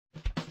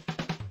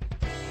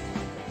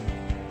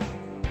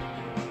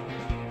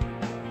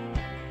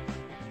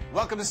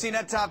Welcome to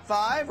CNET Top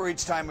 5, where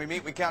each time we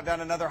meet, we count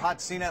down another hot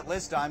CNET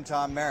list. I'm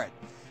Tom Merritt.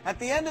 At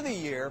the end of the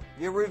year,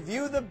 you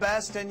review the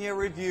best and you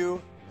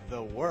review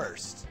the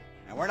worst.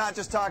 And we're not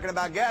just talking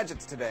about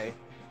gadgets today.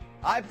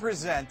 I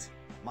present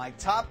my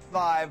top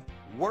 5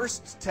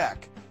 worst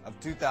tech of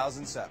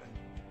 2007.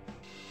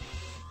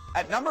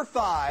 At number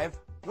 5,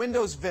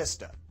 Windows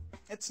Vista.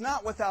 It's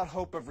not without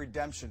hope of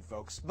redemption,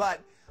 folks, but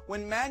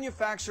when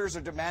manufacturers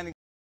are demanding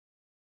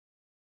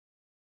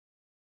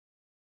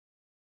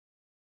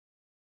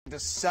to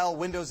sell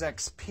Windows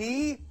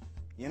XP,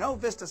 you know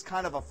Vista's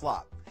kind of a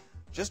flop.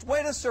 Just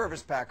wait a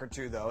service pack or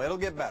two, though. It'll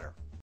get better.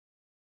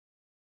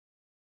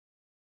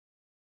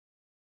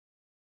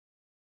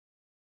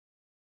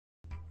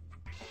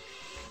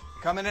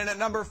 Coming in at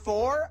number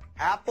 4,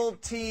 Apple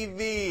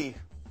TV.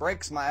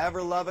 Breaks my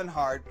ever-loving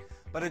heart,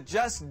 but it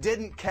just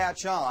didn't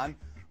catch on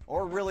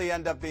or really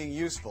end up being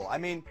useful. I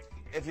mean,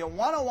 if you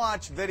want to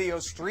watch video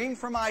streamed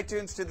from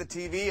iTunes to the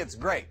TV, it's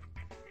great.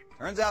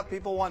 Turns out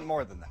people want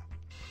more than that.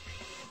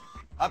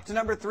 Up to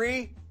number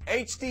 3,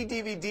 HD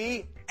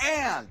DVD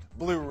and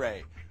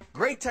Blu-ray.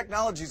 Great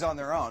technologies on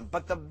their own,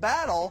 but the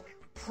battle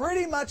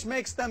pretty much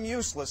makes them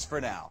useless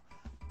for now.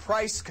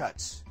 Price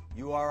cuts.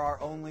 You are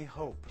our only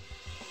hope.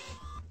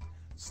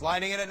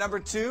 Sliding in at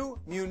number 2,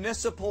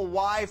 municipal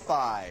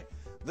Wi-Fi.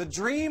 The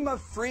dream of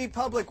free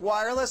public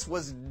wireless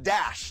was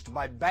dashed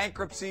by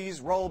bankruptcies,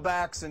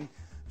 rollbacks, and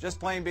just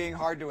plain being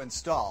hard to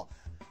install.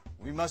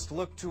 We must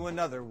look to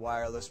another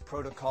wireless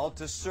protocol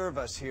to serve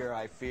us here,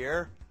 I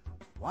fear.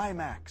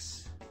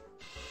 WiMAX.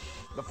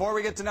 Before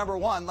we get to number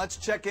 1, let's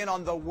check in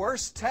on the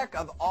worst tech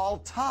of all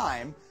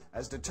time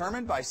as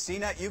determined by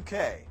CNET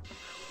UK.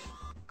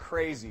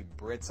 Crazy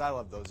Brits, I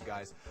love those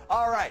guys.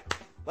 All right,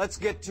 let's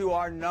get to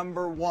our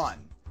number 1.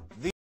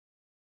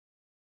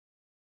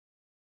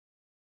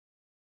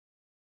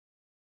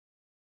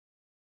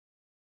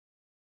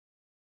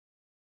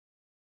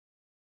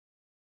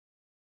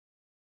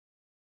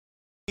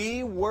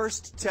 The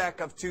worst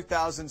tech of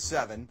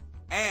 2007,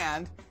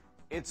 and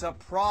it's a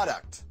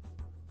product.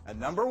 At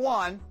number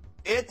 1,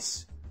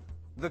 it's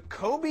the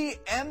Kobe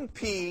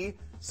MP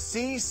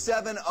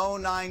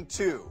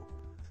C7092.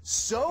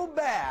 So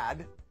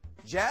bad,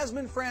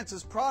 Jasmine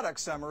France's product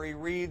summary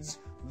reads,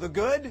 the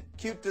good,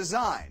 cute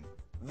design.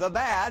 The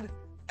bad,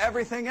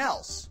 everything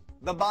else.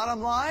 The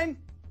bottom line,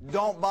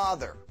 don't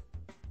bother.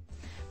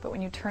 But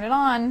when you turn it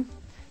on,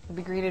 you'll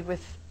be greeted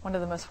with one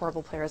of the most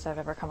horrible players I've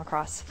ever come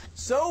across.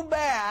 So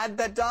bad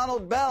that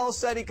Donald Bell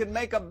said he could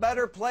make a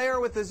better player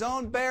with his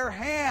own bare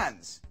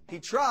hands. He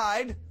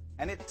tried,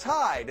 and it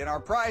tied in our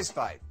prize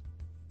fight.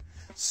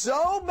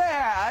 So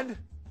bad,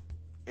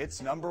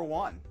 it's number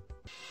 1.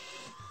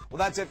 Well,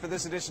 that's it for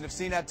this edition of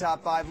CNET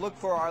Top 5. Look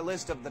for our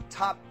list of the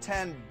top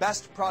 10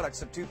 best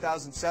products of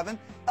 2007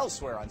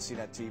 elsewhere on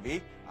CNET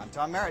TV. I'm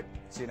Tom Merritt.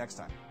 See you next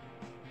time.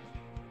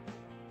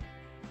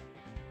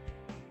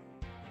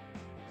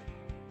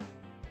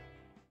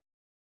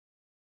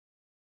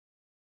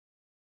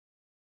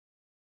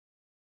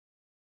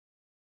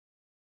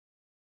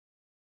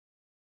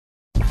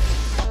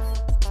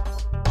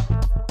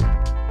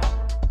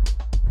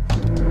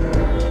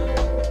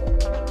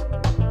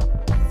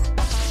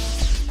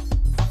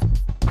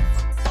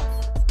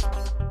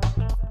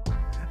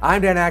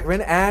 I'm Dan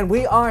Ackerman, and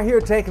we are here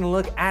taking a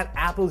look at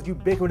Apple's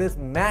ubiquitous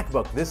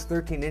MacBook. This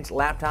 13-inch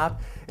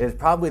laptop is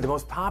probably the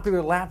most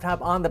popular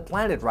laptop on the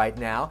planet right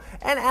now,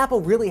 and Apple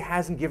really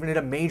hasn't given it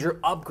a major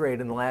upgrade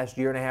in the last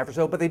year and a half or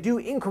so, but they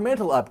do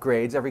incremental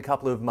upgrades every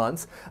couple of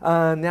months.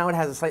 Now it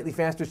has a slightly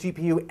faster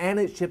CPU, and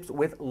it ships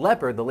with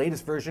Leopard, the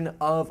latest version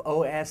of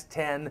OS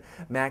X,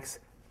 Mac's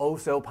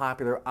so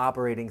popular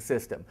operating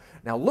system.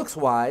 Now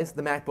looks-wise,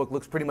 the MacBook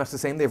looks pretty much the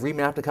same. They've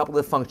remapped a couple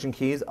of function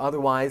keys.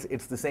 Otherwise,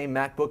 it's the same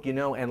MacBook you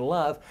know and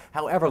love.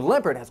 However,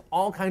 Leopard has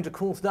all kinds of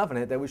cool stuff in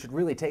it that we should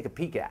really take a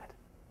peek at.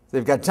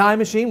 They've got Time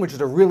Machine, which is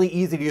a really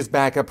easy-to-use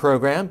backup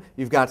program.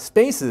 You've got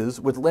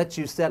Spaces, which lets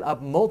you set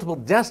up multiple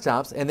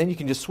desktops, and then you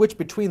can just switch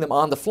between them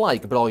on the fly.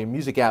 You can put all your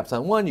music apps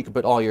on one, you can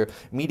put all your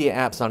media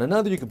apps on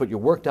another, you can put your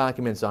work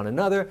documents on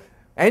another.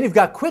 And you've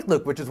got Quick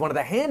Look, which is one of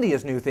the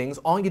handiest new things.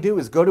 All you do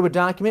is go to a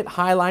document,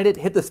 highlight it,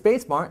 hit the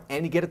spacebar,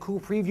 and you get a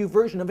cool preview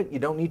version of it. You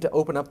don't need to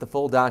open up the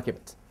full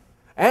document.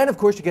 And of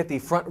course you get the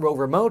front row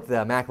remote.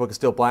 The MacBook is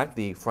still black,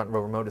 the front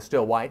row remote is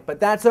still white, but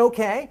that's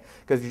okay,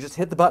 because you just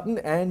hit the button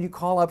and you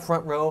call up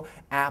Front Row,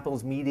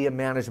 Apple's media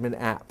management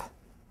app.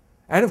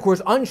 And of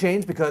course,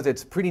 unchanged because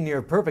it's pretty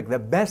near perfect. The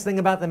best thing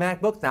about the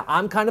MacBook, now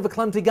I'm kind of a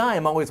clumsy guy.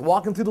 I'm always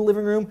walking through the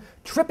living room,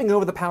 tripping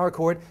over the power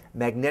cord.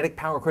 Magnetic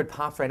power cord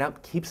pops right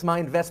out, keeps my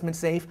investment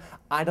safe.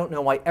 I don't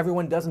know why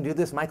everyone doesn't do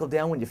this. Michael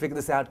Dell, when you figure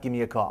this out, give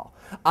me a call.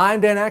 I'm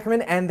Dan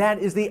Ackerman, and that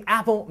is the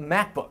Apple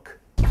MacBook.